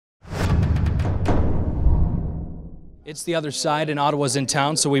It's the other side, and Ottawa's in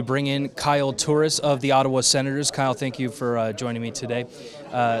town, so we bring in Kyle Turris of the Ottawa Senators. Kyle, thank you for joining me today.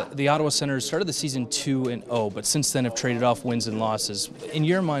 The Ottawa Senators started the season 2-0, but since then have traded off wins and losses. In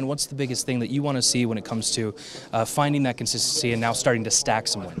your mind, what's the biggest thing that you want to see when it comes to finding that consistency and now starting to stack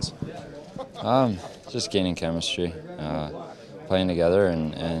some wins? Just gaining chemistry, playing together,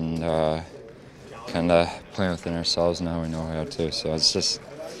 and kind of playing within ourselves now we know how to. So it's just.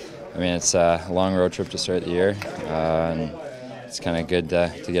 It's a long road trip to start the year, and it's kind of good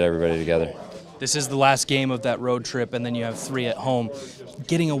to get everybody together. This is the last game of that road trip, and then you have 3 at home.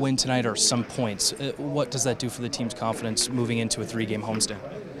 Getting a win tonight or some points, what does that do for the team's confidence moving into a 3-game homestand?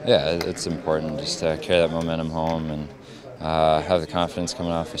 Yeah, it's important just to carry that momentum home and have the confidence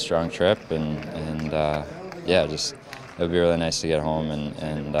coming off a strong trip, and yeah, just it would be really nice to get home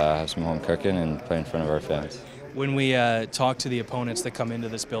and have some home cooking and play in front of our fans. When we talk to the opponents that come into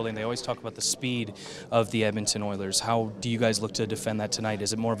this building, they always talk about the speed of the Edmonton Oilers. How do you guys look to defend that tonight?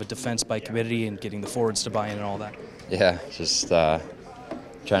 Is it more of a defense by committee and getting the forwards to buy in and all that? Yeah, just trying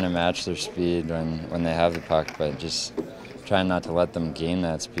to match their speed when they have the puck, but just trying not to let them gain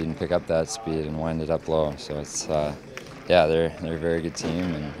that speed and pick up that speed and wind it up low. So it's yeah, they're a very good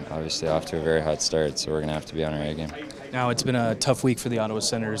team and obviously off to a very hot start, so we're going to have to be on our A game. Now, it's been a tough week for the Ottawa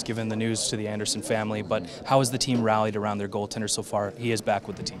Senators given the news to the Anderson family, but how has the team rallied around their goaltender so far? He is back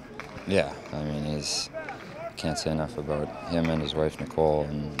with the team. Yeah, can't say enough about him and his wife Nicole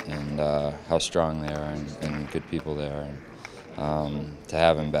and how strong they are and good people they are. And, to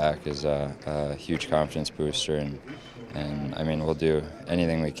have him back is a huge confidence booster, and we'll do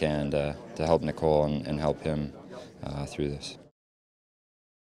anything we can to help Nicole and help him through this.